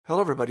Hello,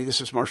 everybody. This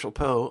is Marshall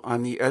Poe.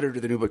 I'm the editor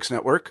of the New Books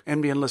Network.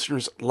 NBN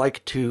listeners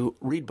like to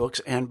read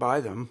books and buy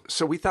them.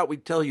 So we thought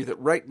we'd tell you that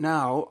right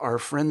now, our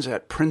friends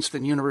at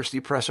Princeton University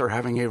Press are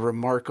having a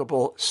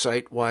remarkable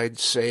site-wide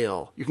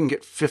sale. You can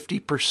get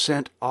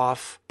 50%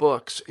 off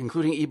books,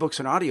 including ebooks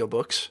and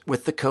audiobooks,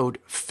 with the code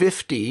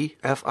 50,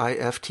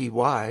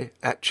 F-I-F-T-Y,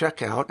 at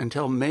checkout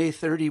until May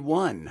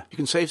 31. You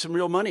can save some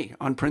real money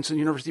on Princeton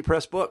University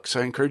Press books.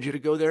 I encourage you to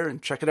go there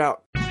and check it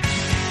out.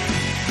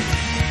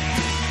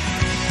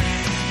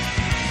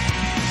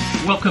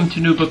 Welcome to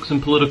New Books in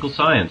Political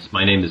Science.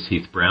 My name is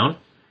Heath Brown.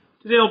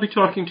 Today I'll be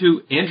talking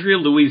to Andrea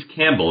Louise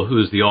Campbell,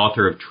 who is the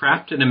author of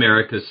Trapped in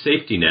America's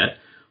Safety Net,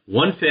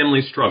 One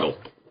Family Struggle.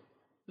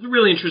 It's a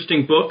really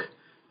interesting book,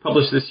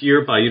 published this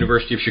year by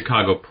University of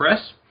Chicago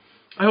Press.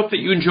 I hope that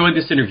you enjoyed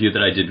this interview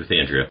that I did with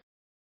Andrea.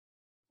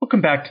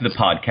 Welcome back to the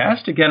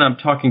podcast. Again, I'm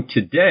talking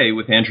today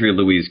with Andrea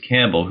Louise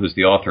Campbell, who's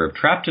the author of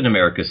Trapped in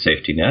America's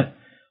Safety Net,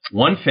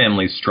 One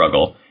Family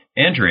Struggle.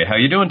 Andrea, how are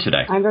you doing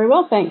today? I'm very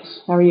well, thanks.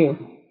 How are you?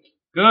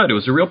 Good. It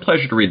was a real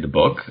pleasure to read the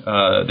book.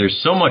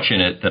 There's so much in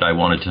it that I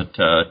wanted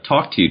to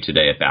talk to you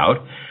today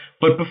about.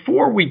 But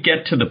before we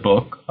get to the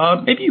book,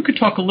 maybe you could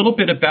talk a little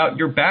bit about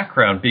your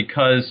background,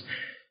 because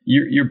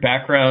your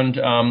background,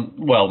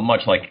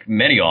 much like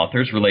many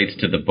authors, relates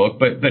to the book,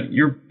 but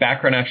your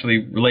background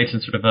actually relates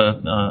in sort of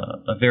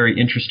a very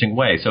interesting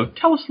way. So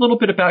tell us a little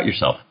bit about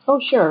yourself. Oh,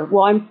 sure.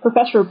 Well, I'm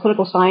professor of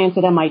political science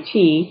at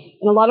MIT,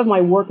 and a lot of my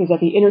work is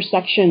at the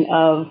intersection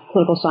of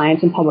political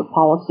science and public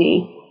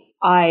policy.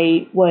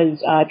 I was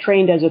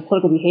trained as a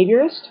political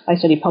behaviorist. I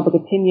studied public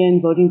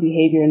opinion, voting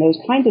behavior, and those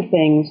kinds of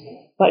things,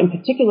 but in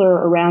particular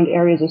around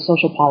areas of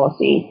social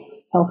policy,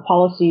 health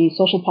policy,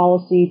 social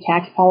policy,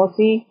 tax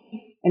policy.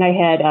 And I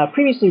had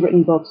previously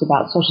written books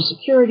about Social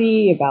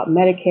Security, about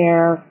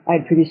Medicare. I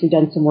had previously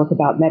done some work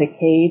about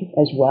Medicaid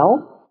as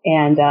well.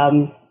 And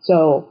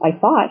so I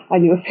thought I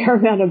knew a fair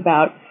amount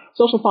about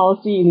social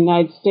policy in the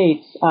United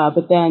States,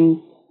 but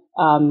then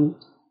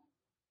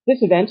this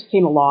event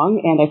came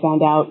along, and I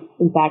found out,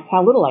 in fact,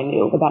 how little I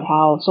knew about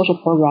how social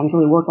programs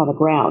really work on the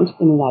ground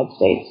in the United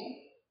States.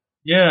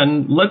 Yeah,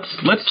 and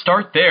let's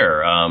start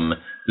there.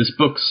 This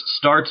book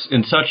starts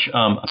in such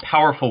a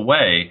powerful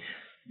way,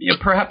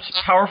 perhaps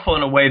powerful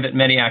in a way that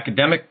many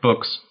academic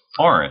books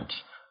aren't.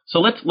 So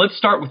let's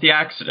start with the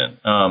accident.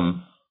 I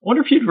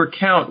wonder if you'd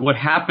recount what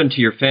happened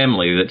to your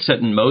family that set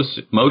in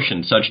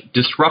motion such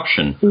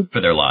disruption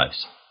for their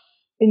lives.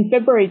 In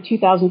February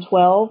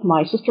 2012,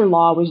 my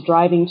sister-in-law was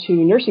driving to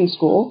nursing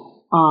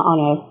school on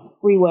a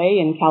freeway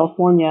in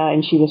California,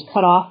 and she was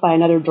cut off by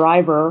another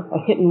driver, a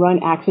hit-and-run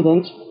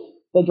accident.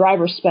 The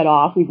driver sped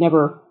off. We've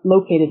never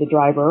located the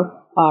driver.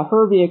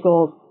 Her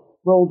vehicle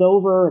rolled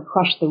over,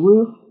 crushed the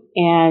roof,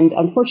 and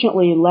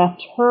unfortunately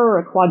left her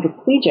a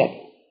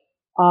quadriplegic.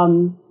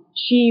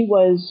 She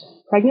was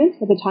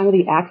pregnant at the time of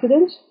the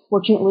accident.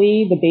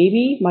 Fortunately, the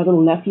baby, my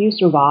little nephew,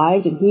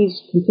 survived, and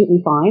he's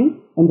completely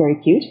fine and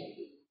very cute.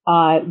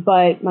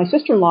 But my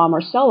sister-in-law,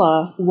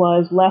 Marcella,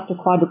 was left a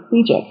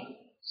quadriplegic.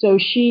 So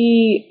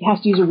she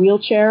has to use a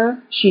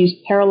wheelchair. She's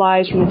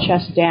paralyzed from the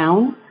chest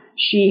down.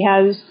 She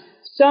has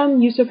some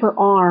use of her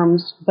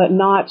arms, but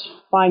not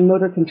fine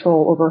motor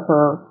control over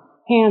her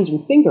hands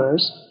and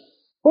fingers.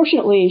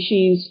 Fortunately,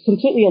 she's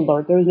completely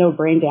alert. There's no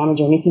brain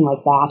damage or anything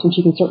like that, and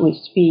she can certainly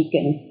speak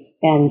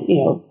and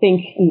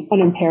think in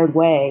an unimpaired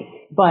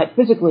way. But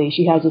physically,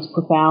 she has this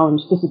profound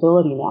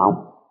disability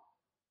now.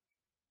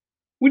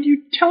 Would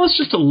you tell us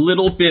just a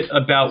little bit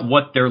about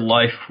what their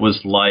life was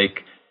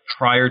like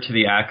prior to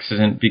the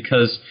accident?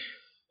 Because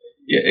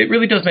it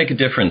really does make a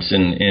difference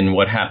in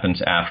what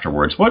happens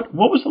afterwards. What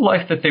was the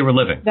life that they were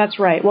living? That's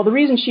right. Well, the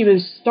reason she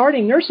was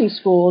starting nursing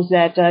school is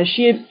that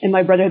she and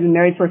my brother had been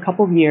married for a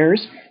couple of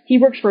years. He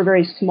works for a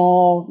very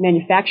small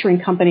manufacturing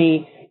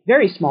company,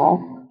 very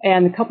small,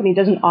 and the company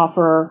doesn't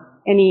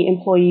offer any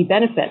employee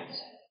benefits.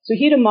 So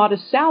he had a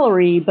modest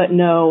salary, but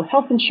no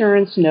health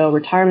insurance, no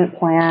retirement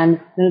plan,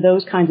 none of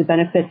those kinds of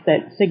benefits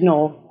that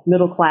signal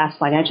middle-class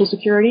financial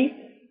security.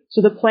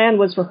 So the plan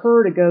was for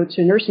her to go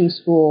to nursing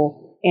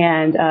school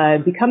and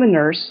become a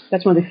nurse.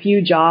 That's one of the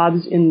few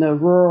jobs in the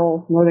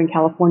rural Northern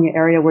California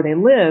area where they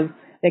live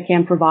that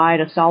can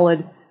provide a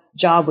solid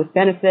job with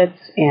benefits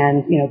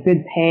and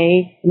good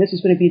pay. And this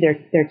is going to be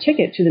their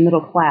ticket to the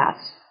middle class.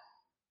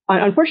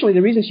 Unfortunately,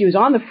 the reason she was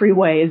on the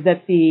freeway is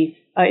that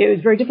it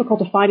was very difficult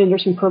to find a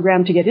nursing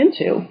program to get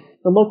into.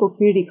 The local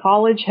community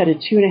college had a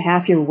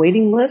 2.5-year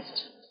waiting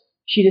list.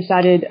 She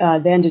decided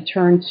then to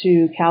turn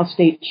to Cal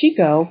State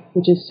Chico,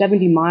 which is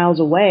 70 miles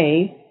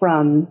away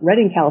from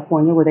Redding,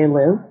 California, where they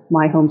live,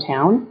 my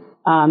hometown.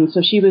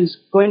 So she was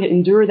going to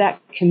endure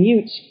that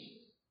commute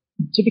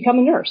to become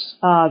a nurse.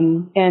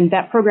 And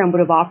that program would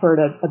have offered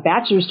a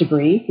bachelor's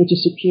degree, which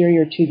is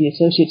superior to the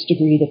associate's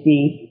degree that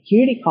the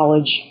community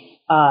college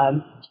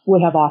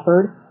would have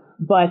offered.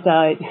 But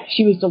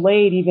she was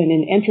delayed even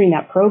in entering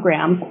that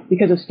program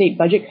because of state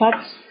budget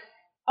cuts.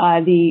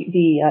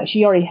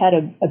 She already had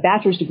a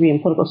bachelor's degree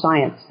in political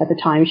science at the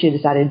time she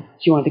decided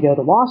she wanted to go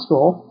to law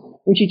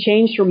school. When she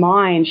changed her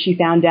mind, she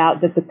found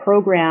out that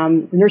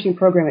the nursing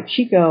program at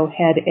Chico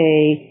had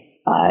a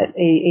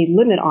a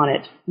limit on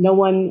it. No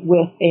one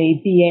with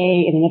a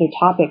BA in another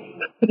topic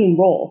could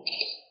enroll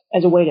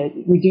as a way to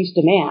reduce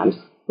demand,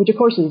 which of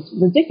course is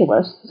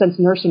ridiculous since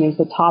nursing is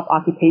the top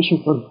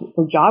occupation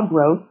for job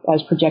growth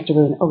as projected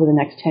over the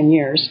next 10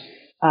 years.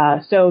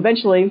 So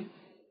eventually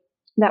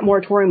that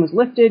moratorium was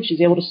lifted.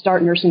 She's able to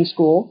start nursing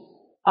school.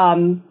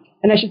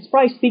 And I should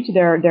probably speak to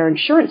their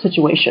insurance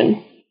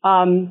situation.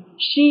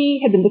 She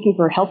had been looking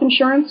for health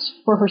insurance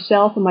for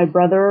herself and my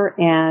brother,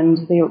 and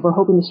they were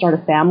hoping to start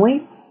a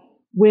family.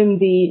 When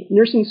the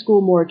nursing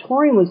school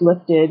moratorium was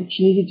lifted,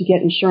 she needed to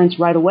get insurance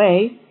right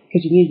away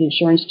because you needed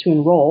insurance to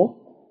enroll.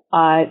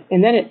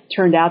 And then it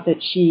turned out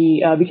that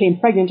she became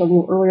pregnant a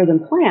little earlier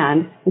than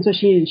planned, and so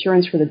she needed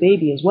insurance for the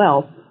baby as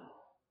well.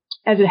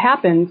 As it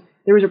happened,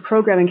 there was a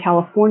program in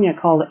California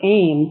called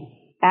AIM,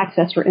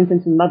 Access for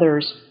Infants and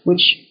Mothers,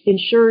 which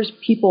insures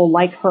people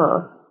like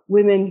her,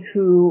 women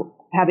who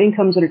have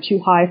incomes that are too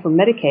high for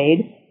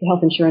Medicaid, the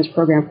health insurance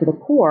program for the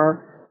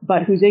poor,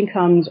 but whose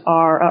incomes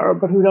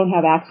but who don't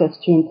have access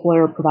to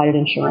employer-provided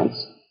insurance.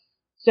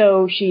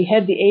 So she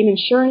had the AIM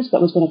insurance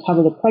that was going to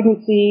cover the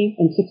pregnancy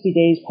and 60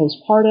 days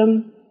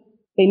postpartum.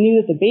 They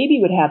knew that the baby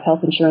would have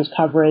health insurance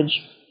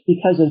coverage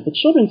because of the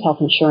Children's Health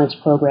Insurance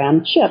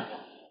Program, CHIP.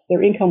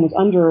 Their income was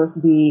under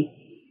the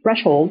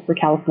threshold for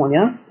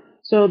California,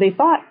 so they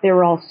thought they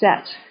were all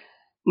set.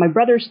 My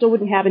brother still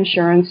wouldn't have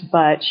insurance,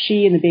 but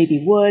she and the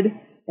baby would,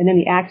 and then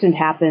the accident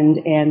happened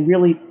and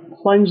really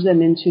plunged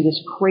them into this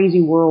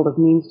crazy world of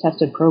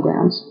means-tested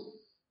programs.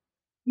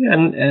 Yeah,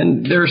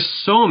 and there's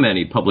so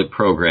many public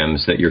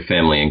programs that your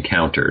family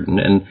encountered,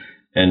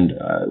 and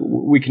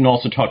we can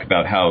also talk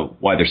about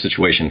why their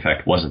situation, in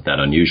fact, wasn't that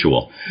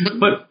unusual.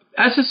 But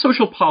as a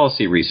social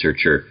policy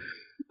researcher,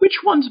 which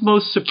ones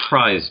most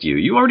surprised you?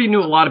 You already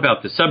knew a lot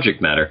about the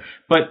subject matter,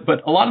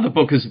 but a lot of the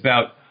book is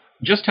about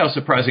just how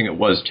surprising it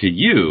was to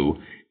you,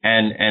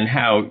 and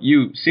how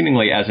you,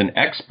 seemingly as an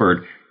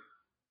expert,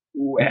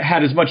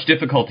 had as much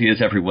difficulty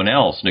as everyone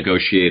else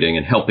negotiating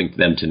and helping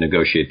them to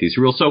negotiate these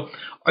rules. So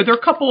are there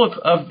a couple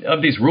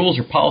of these rules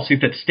or policies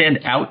that stand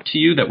out to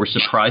you that were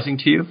surprising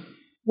to you?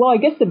 Well, I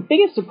guess the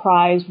biggest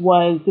surprise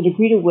was the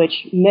degree to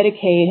which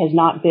Medicaid has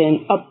not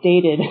been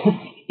updated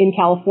in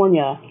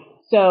California.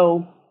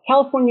 So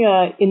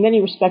California, in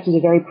many respects, is a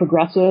very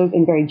progressive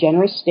and very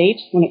generous state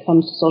when it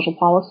comes to social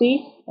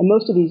policy. And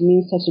most of these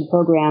means-tested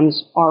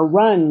programs are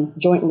run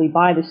jointly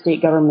by the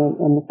state government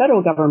and the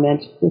federal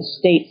government, with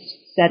states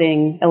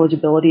setting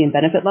eligibility and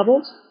benefit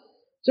levels.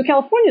 So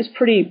California is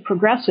pretty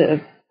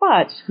progressive,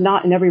 but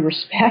not in every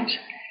respect.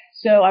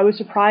 So I was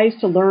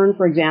surprised to learn,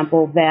 for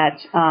example, that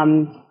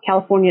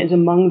California is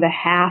among the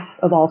half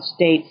of all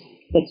states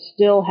that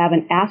still have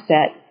an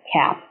asset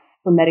cap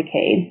for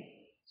Medicaid.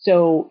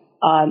 So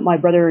my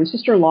brother and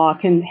sister-in-law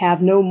can have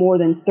no more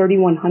than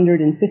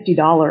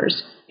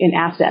 $3,150 in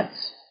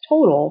assets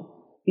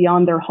total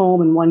beyond their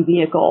home and one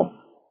vehicle.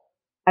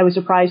 I was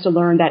surprised to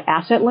learn that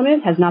asset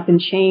limit has not been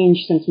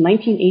changed since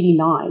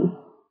 1989.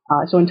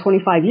 So in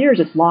 25 years,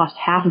 it's lost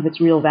half of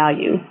its real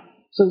value.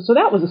 So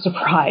that was a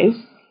surprise.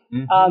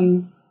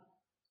 Mm-hmm.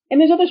 And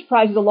there's other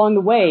surprises along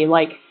the way,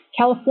 like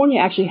California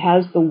actually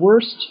has the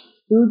worst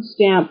food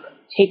stamp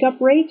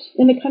take-up rate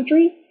in the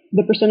country.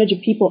 The percentage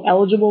of people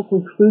eligible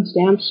for food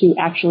stamps who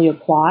actually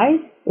apply,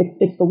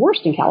 it's the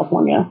worst in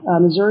California.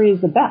 Missouri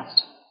is the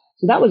best.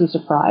 So that was a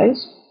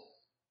surprise.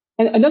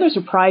 And another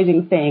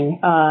surprising thing,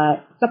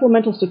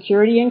 supplemental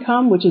security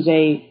income, which is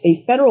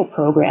a federal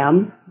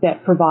program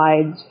that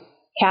provides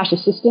cash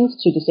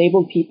assistance to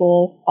disabled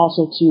people,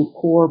 also to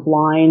poor,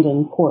 blind,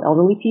 and poor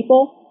elderly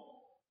people.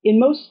 In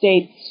most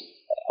states,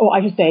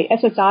 I should say,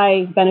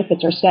 SSI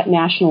benefits are set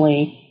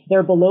nationally.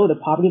 They're below the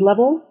poverty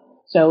level.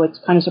 So it's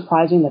kind of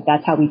surprising that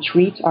that's how we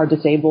treat our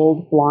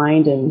disabled,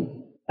 blind,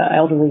 and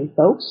elderly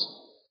folks.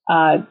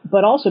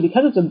 But also,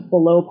 because it's a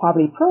below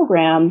poverty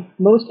program,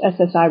 most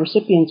SSI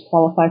recipients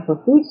qualify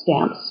for food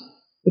stamps,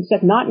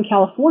 except not in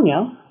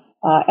California.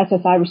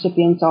 SSI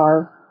recipients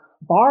are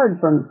barred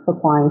from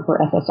applying for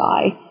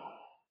SSI.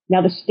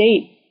 Now, the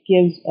state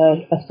gives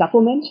a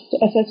supplement to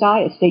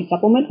SSI, a state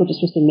supplement, which is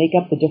supposed to make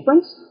up the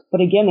difference.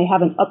 But again, they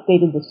haven't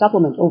updated the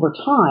supplement over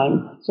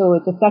time, so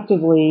it's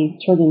effectively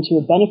turned into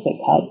a benefit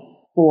cut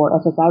for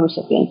SSI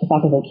recipients, the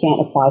fact that they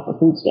can't apply for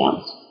food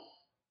stamps.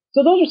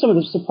 So those are some of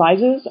the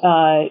surprises.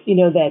 I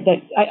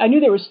knew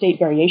there was state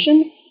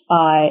variation,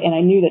 and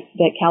I knew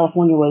that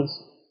California was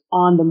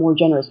on the more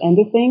generous end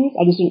of things.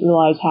 I just didn't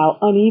realize how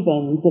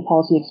uneven the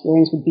policy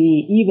experience would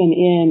be, even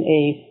in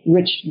a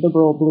rich,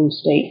 liberal blue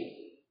state.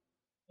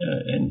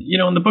 And,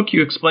 in the book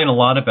you explain a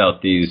lot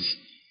about these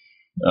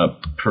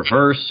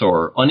perverse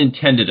or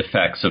unintended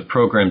effects of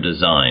program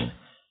design.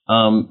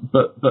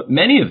 But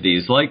many of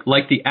these, like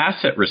the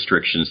asset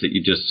restrictions that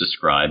you just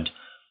described,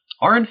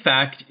 are in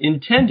fact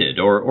intended,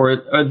 or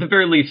at the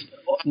very least,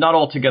 not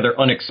altogether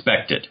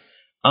unexpected.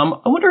 I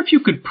wonder if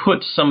you could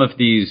put some of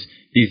these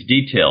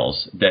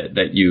details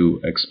that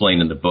you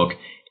explain in the book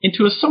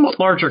into a somewhat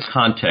larger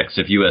context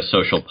of U.S.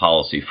 social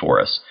policy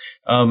for us.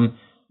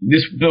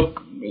 This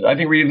book, I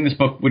think reading this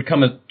book would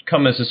come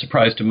as a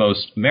surprise to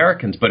most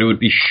Americans, but it would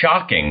be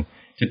shocking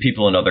to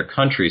people in other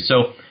countries.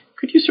 So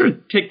could you sort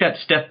of take that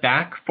step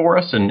back for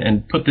us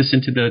and put this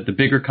into the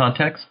bigger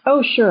context?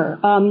 Oh, sure.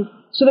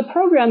 So the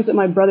programs that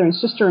my brother and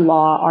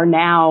sister-in-law are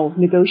now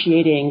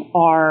negotiating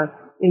are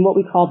in what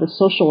we call the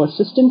social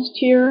assistance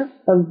tier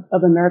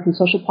of American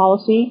social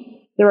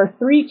policy. There are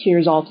 3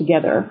 tiers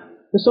altogether.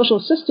 The social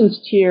assistance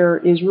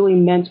tier is really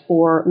meant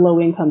for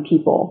low-income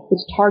people.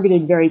 It's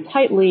targeted very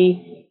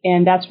tightly,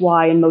 and that's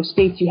why in most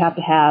states you have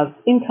to have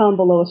income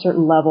below a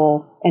certain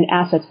level and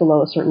assets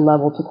below a certain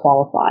level to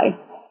qualify.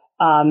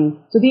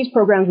 So these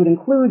programs would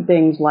include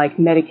things like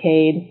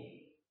Medicaid,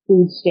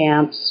 food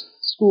stamps,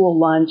 school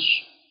lunch,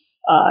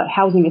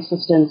 housing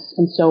assistance,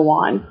 and so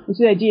on. And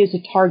so the idea is to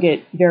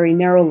target very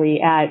narrowly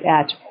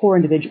at poor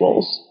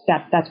individuals.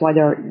 That's why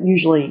there are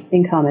usually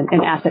income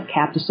and asset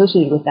caps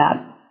associated with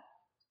that.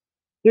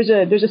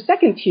 There's a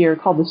second tier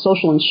called the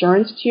social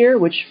insurance tier,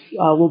 which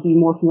will be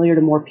more familiar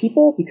to more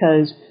people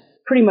because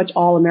pretty much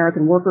all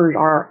American workers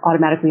are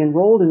automatically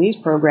enrolled in these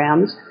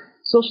programs.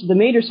 The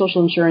major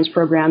social insurance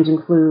programs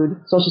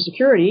include Social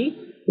Security,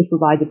 which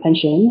provides a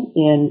pension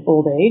in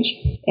old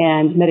age,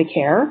 and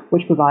Medicare,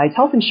 which provides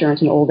health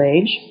insurance in old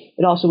age.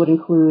 It also would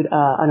include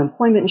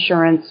unemployment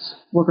insurance,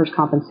 workers'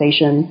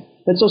 compensation,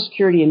 but Social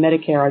Security and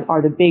Medicare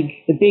are the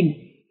big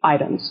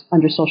items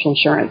under social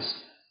insurance.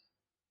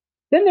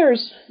 Then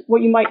there's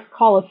what you might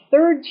call a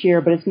third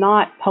tier, but it's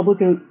not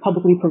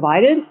publicly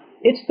provided.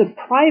 It's the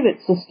private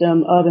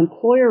system of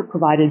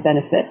employer-provided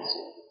benefits.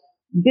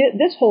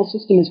 This whole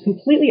system is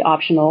completely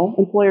optional.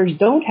 Employers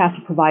don't have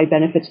to provide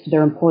benefits to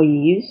their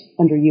employees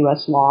under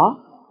U.S.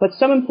 law, but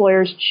some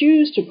employers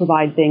choose to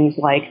provide things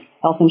like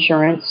health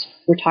insurance,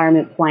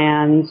 retirement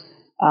plans,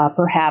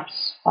 perhaps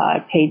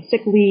paid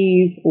sick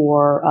leave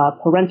or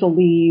parental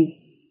leave.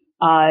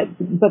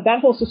 But that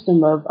whole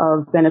system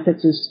of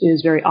benefits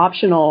is very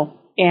optional.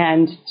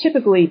 And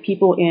typically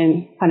people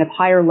in kind of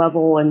higher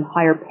level and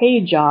higher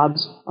paid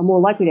jobs are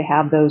more likely to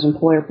have those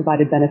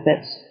employer-provided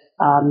benefits.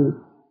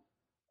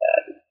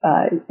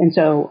 And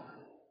so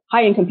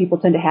high income people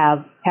tend to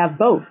have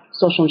both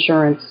social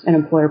insurance and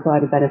employer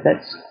provided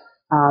benefits,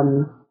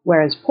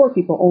 whereas poor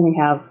people only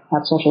have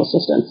social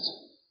assistance.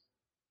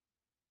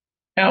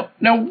 Now,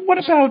 what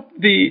about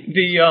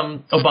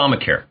the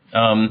Obamacare?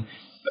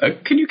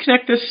 Can you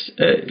connect this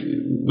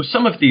with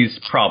some of these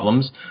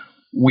problems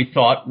we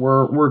thought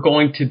were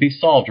going to be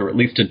solved or at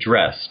least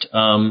addressed?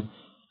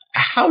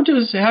 How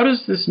does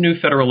this new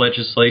federal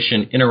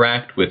legislation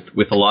interact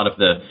with a lot of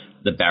the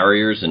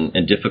barriers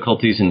and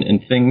difficulties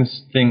and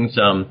things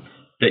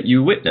that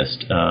you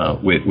witnessed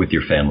with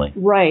your family?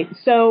 Right.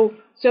 So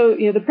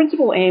the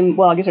principal aim,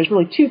 well, I guess there's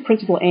really 2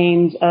 principal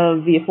aims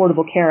of the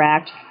Affordable Care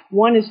Act.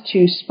 One is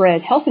to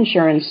spread health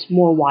insurance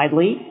more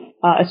widely,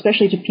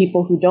 especially to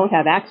people who don't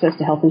have access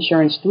to health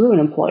insurance through an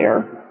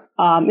employer.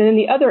 And then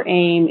the other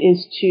aim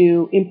is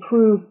to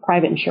improve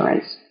private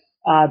insurance,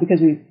 because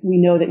we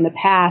know that in the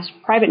past,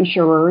 private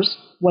insurers,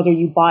 whether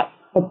you bought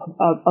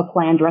a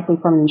plan directly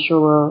from an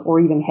insurer or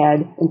even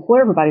had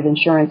employer-provided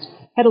insurance,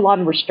 had a lot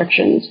of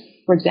restrictions.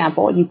 For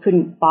example, you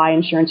couldn't buy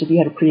insurance if you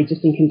had a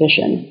pre-existing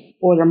condition,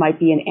 or there might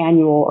be an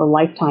annual or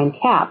lifetime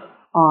cap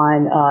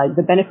on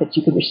the benefits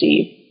you could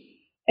receive.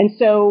 And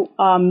so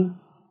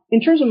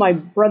in terms of my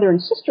brother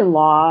and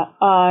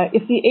sister-in-law,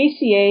 if the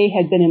ACA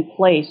had been in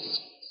place,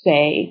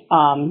 say,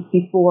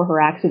 before her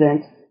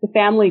accident, the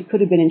family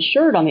could have been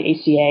insured on the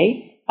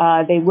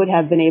ACA. They would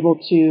have been able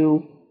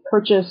to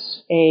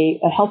purchase a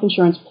health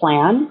insurance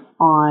plan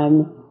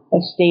on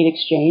a state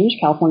exchange.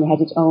 California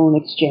has its own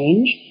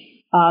exchange.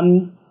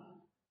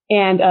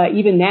 And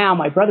even now,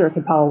 my brother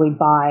could probably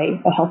buy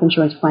a health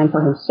insurance plan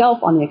for himself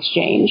on the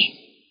exchange.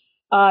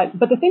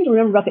 But the thing to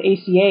remember about the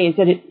ACA is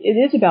that it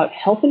is about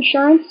health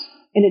insurance,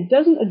 and it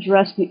doesn't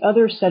address the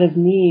other set of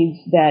needs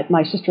that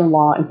my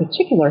sister-in-law in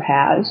particular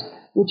has,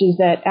 which is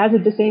that as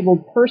a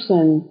disabled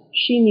person,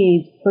 she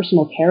needs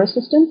personal care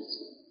assistance.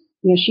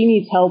 She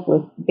needs help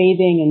with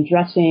bathing and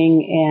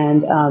dressing,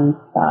 and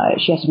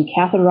she has to be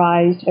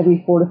catheterized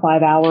every 4 to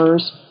 5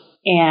 hours.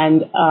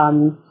 And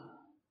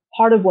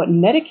part of what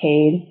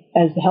Medicaid,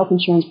 as the health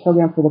insurance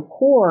program for the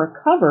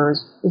poor,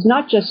 covers is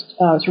not just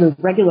sort of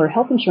regular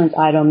health insurance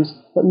items,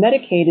 but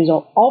Medicaid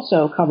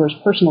also covers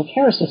personal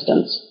care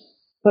assistance.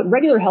 But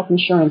regular health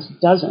insurance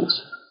doesn't.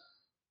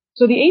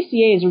 So the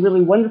ACA is a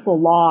really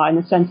wonderful law in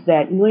the sense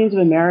that millions of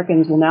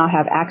Americans will now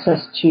have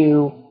access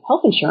to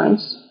health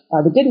insurance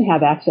that didn't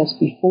have access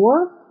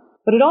before,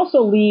 but it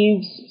also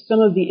leaves some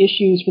of the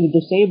issues for the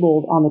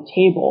disabled on the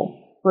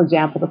table. For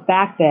example, the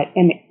fact that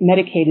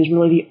Medicaid is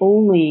really the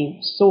only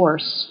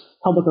source,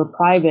 public or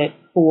private,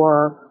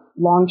 for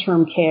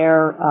long-term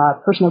care,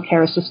 personal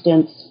care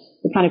assistance,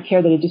 the kind of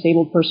care that a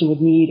disabled person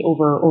would need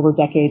over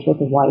decades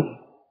worth of life.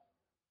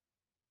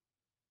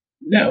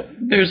 Now,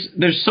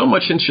 there's so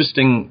much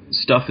interesting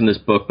stuff in this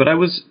book, but I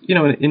was,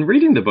 in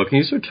reading the book, and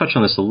you sort of touched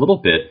on this a little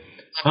bit,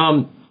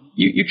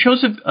 you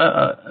chose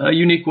a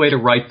unique way to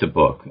write the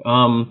book.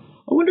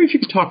 I wonder if you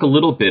could talk a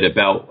little bit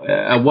about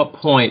at what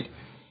point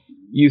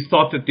you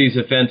thought that these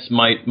events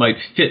might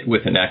fit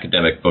with an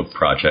academic book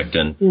project,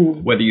 and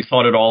whether you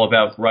thought at all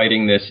about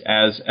writing this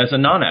as a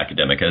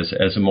non-academic,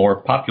 as a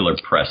more popular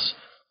press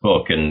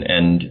book,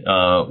 and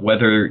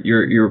whether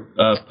your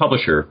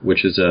publisher,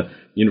 which is a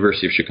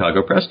University of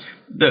Chicago Press,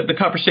 the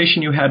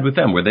conversation you had with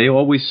them, were they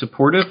always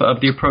supportive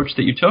of the approach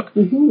that you took?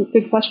 Mm-hmm.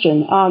 Good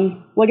question.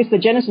 Well, I guess the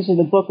genesis of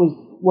the book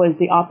was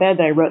the op-ed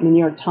that I wrote in the New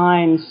York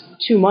Times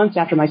 2 months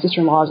after my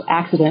sister-in-law's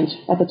accident,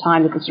 at the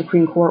time that the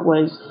Supreme Court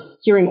was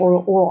hearing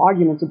oral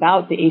arguments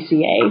about the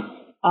ACA.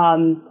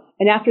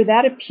 And after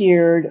that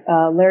appeared,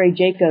 Larry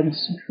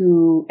Jacobs,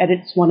 who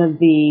edits one of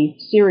the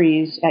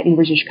series at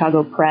University of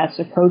Chicago Press,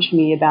 approached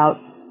me about,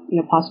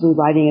 possibly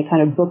writing a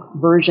kind of book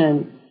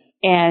version.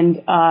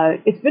 And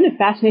it's been a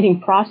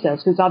fascinating process,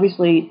 because it's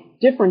obviously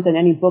different than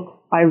any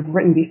book I've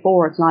written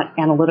before. It's not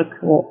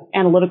analytical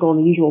in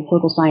the usual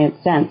political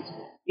science sense.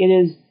 It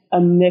is a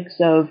mix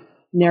of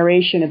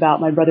narration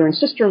about my brother and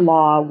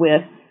sister-in-law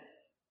with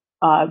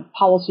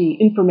policy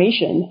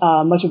information,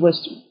 much of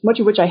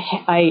which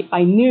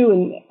I knew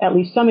in at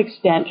least some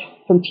extent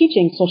from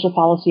teaching social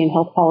policy and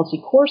health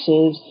policy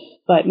courses,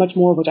 but much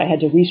more of which I had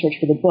to research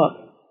for the book.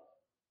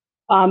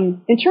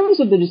 In terms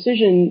of the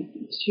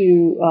decision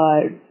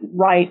to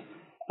write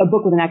a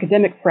book with an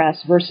academic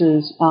press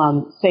versus,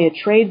 say, a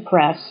trade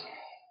press,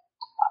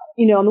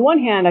 on the one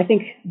hand, I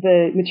think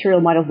the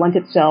material might have lent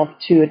itself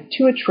to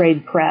a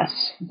trade press,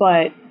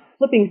 but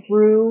flipping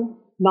through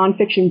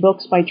nonfiction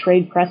books by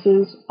trade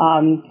presses,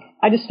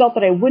 I just felt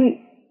that I wouldn't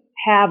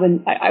have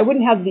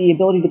the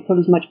ability to put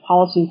as much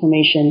policy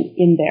information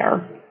in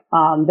there,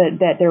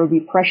 that there would be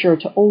pressure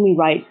to only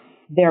write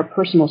their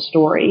personal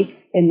story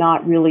and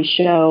not really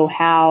show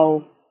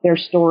how their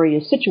story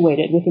is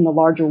situated within the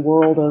larger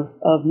world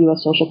of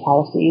U.S. social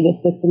policy,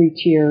 the three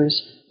tiers,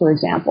 for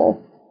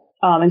example.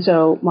 And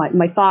so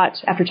my thought,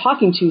 after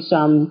talking to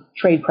some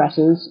trade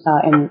presses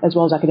and as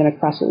well as academic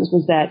presses,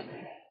 was that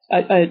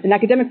an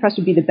academic press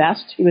would be the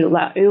best. It would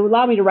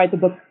allow me to write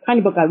the kind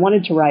of book I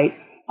wanted to write,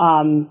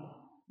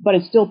 but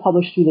it's still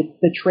published through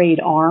the trade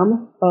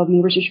arm of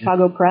University of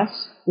Chicago Press,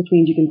 which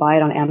means you can buy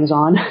it on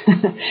Amazon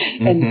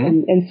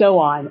and so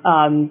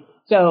on.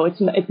 So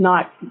it's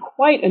not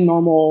quite a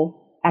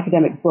normal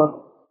academic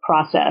book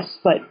process,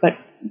 but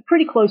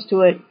pretty close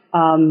to it.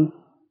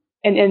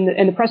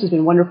 And the press has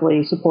been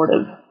wonderfully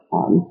supportive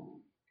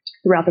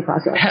throughout the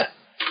process.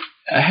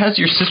 Has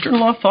your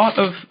sister-in-law thought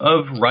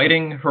of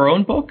writing her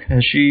own book?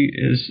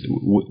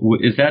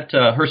 Is that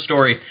her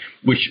story,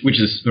 which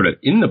is sort of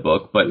in the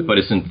book, but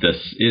isn't the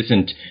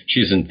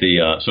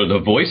sort of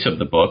the voice of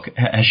the book?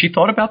 Has she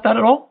thought about that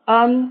at all?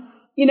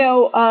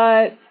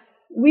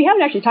 We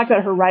haven't actually talked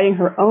about her writing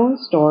her own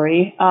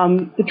story.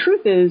 The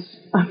truth is,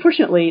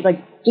 unfortunately,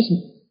 just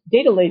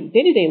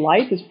day-to-day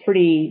life is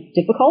pretty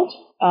difficult.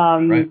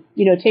 Right.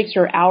 It takes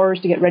her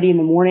hours to get ready in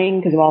the morning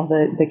because of all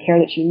the care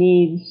that she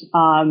needs.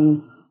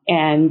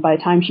 And by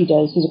the time she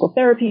does physical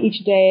therapy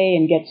each day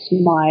and gets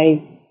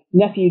my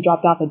nephew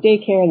dropped off at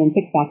daycare and then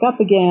picked back up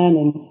again,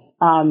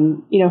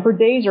 and her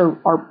days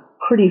are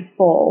pretty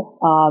full.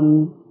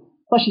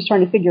 Plus, she's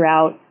trying to figure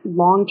out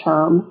long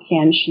term,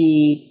 can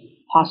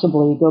she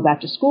possibly go back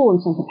to school in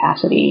some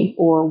capacity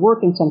or work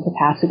in some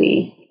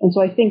capacity? And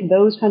so I think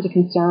those kinds of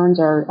concerns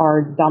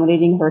are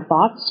dominating her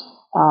thoughts.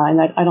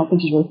 And I don't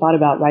think she's really thought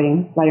about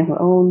writing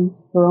her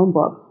own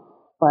book,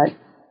 but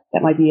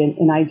that might be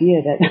an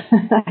idea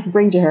that I could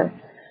bring to her.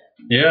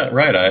 Yeah,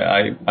 right.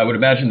 I would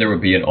imagine there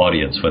would be an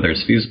audience, whether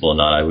it's feasible or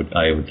not.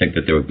 I would think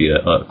that there would be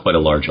quite a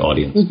large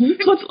audience.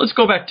 Mm-hmm. So let's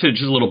go back to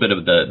just a little bit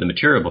of the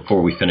material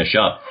before we finish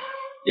up.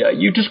 Yeah,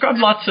 you described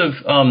lots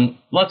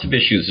of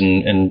issues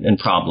and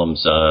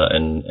problems,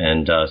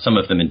 and some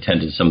of them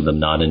intended, some of them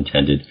not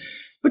intended.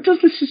 But does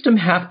the system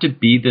have to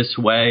be this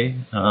way?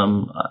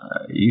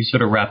 You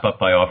sort of wrap up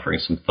by offering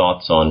some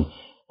thoughts on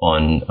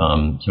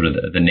sort of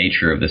the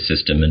nature of the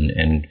system,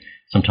 and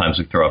sometimes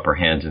we throw up our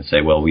hands and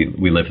say, well,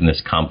 we live in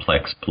this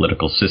complex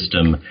political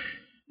system.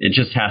 It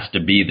just has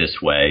to be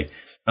this way.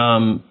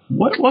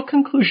 What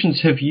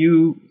conclusions have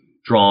you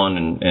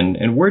drawn,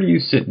 and where do you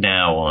sit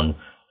now on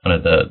kind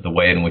of the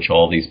way in which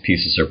all these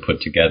pieces are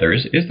put together?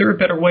 Is there a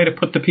better way to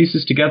put the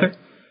pieces together?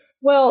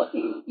 Well,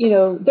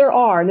 there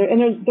are,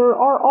 and there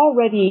are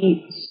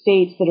already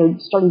states that are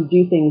starting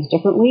to do things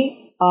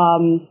differently.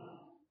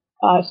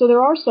 So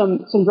there are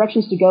some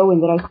directions to go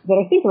in that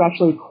I think are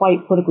actually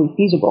quite politically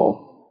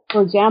feasible.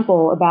 For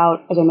example,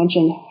 as I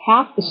mentioned,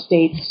 half the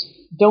states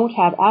don't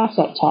have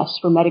asset tests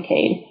for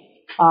Medicaid.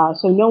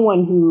 So no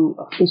one who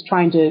is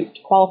trying to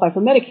qualify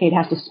for Medicaid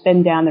has to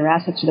spend down their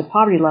assets to the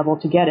poverty level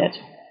to get it.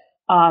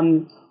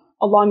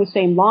 Along the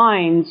same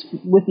lines,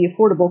 with the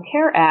Affordable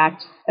Care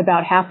Act,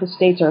 about half the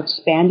states are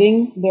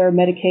expanding their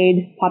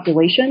Medicaid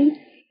population,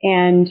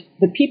 and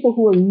the people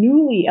who are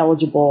newly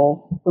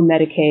eligible for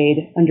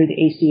Medicaid under the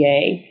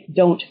ACA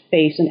don't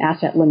face an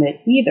asset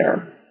limit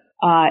either.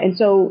 And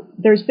so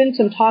there's been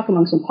some talk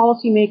among some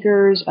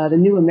policymakers. The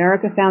New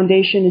America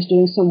Foundation is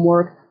doing some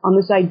work on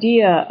this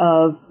idea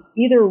of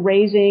either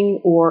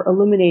raising or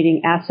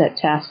eliminating asset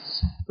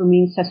tests for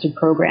means-tested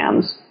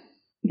programs.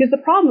 Because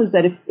the problem is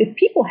that if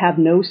people have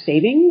no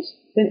savings,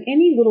 then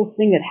any little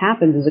thing that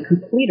happens is a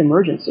complete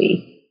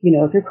emergency.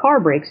 If your car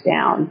breaks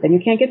down, then you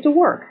can't get to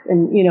work.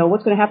 And,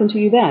 what's going to happen to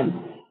you then?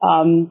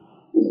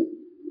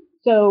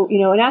 So,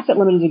 an asset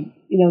limit is,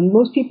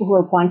 most people who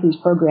are applying for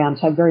these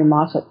programs have very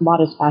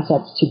modest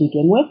assets to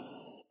begin with.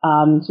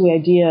 So the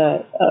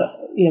idea,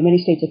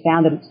 many states have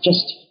found that it's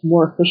just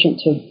more efficient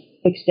to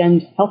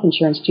extend health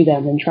insurance to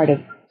them than try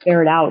to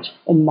ferret out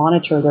and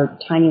monitor their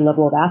tiny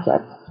level of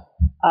assets.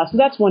 So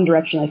that's one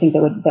direction I think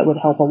that would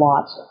help a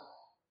lot.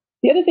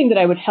 The other thing that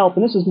I would help,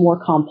 and this is more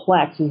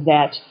complex, is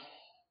that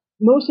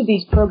most of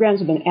these programs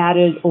have been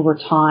added over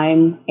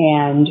time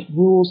and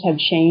rules have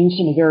changed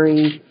in a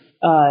very,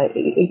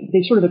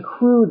 they sort of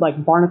accrued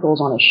like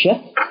barnacles on a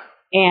ship.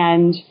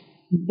 And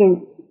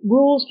the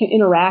rules can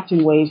interact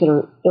in ways that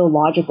are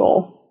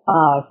illogical.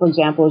 For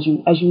example, as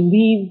you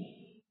leave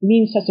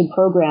means-tested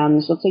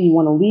programs, let's say you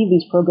want to leave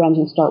these programs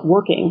and start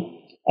working.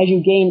 As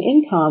you gain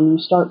income, you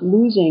start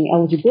losing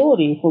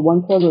eligibility for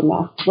one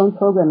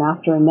program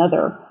after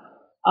another.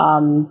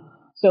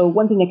 So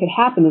one thing that could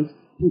happen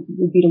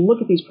would be to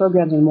look at these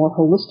programs in a more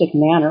holistic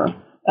manner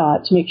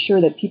to make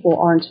sure that people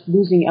aren't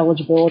losing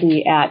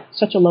eligibility at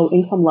such a low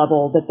income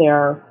level that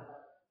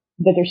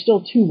they're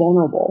still too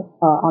vulnerable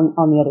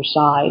on the other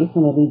side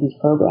when they leave these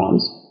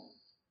programs.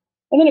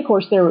 And then, of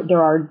course,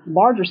 there are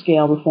larger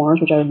scale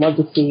reforms, which I would love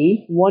to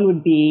see. One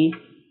would be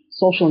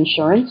social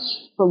insurance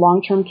for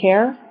long-term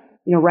care.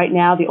 Right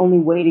now, the only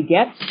way to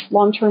get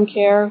long-term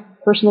care,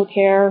 personal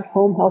care,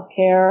 home health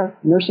care,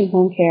 nursing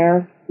home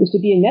care is to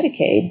be in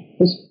Medicaid,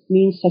 this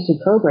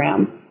means-tested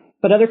program.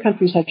 But other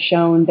countries have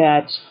shown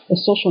that a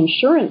social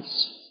insurance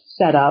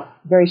setup,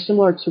 very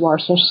similar to our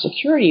Social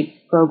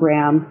Security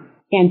program,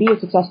 can be a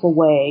successful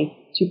way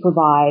to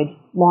provide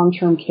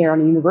long-term care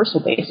on a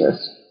universal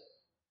basis,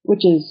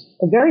 which is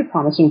a very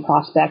promising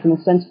prospect in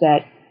the sense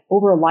that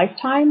over a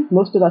lifetime,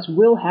 most of us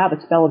will have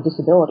a spell of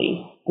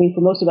disability. I mean,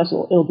 for most of us,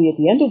 it'll be at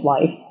the end of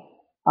life,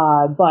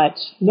 but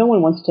no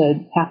one wants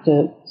to have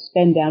to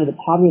spend down to the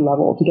poverty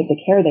level to get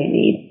the care they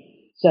need.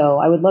 So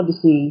I would love to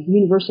see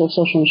universal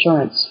social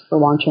insurance for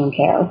long-term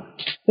care.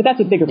 But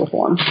that's a bigger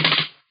reform.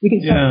 We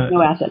can start with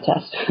no asset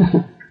test.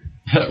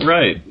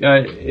 Right.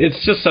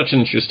 It's just such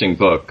an interesting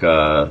book.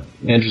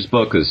 Andrew's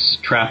book is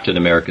Trapped in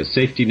America's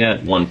Safety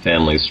Net, One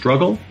Family's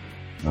Struggle,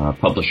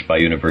 published by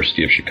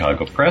University of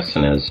Chicago Press,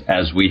 and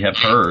as we have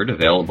heard,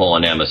 available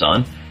on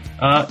Amazon.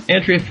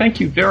 Andrea, thank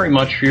you very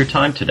much for your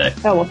time today.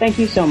 Oh, well, thank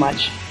you so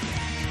much.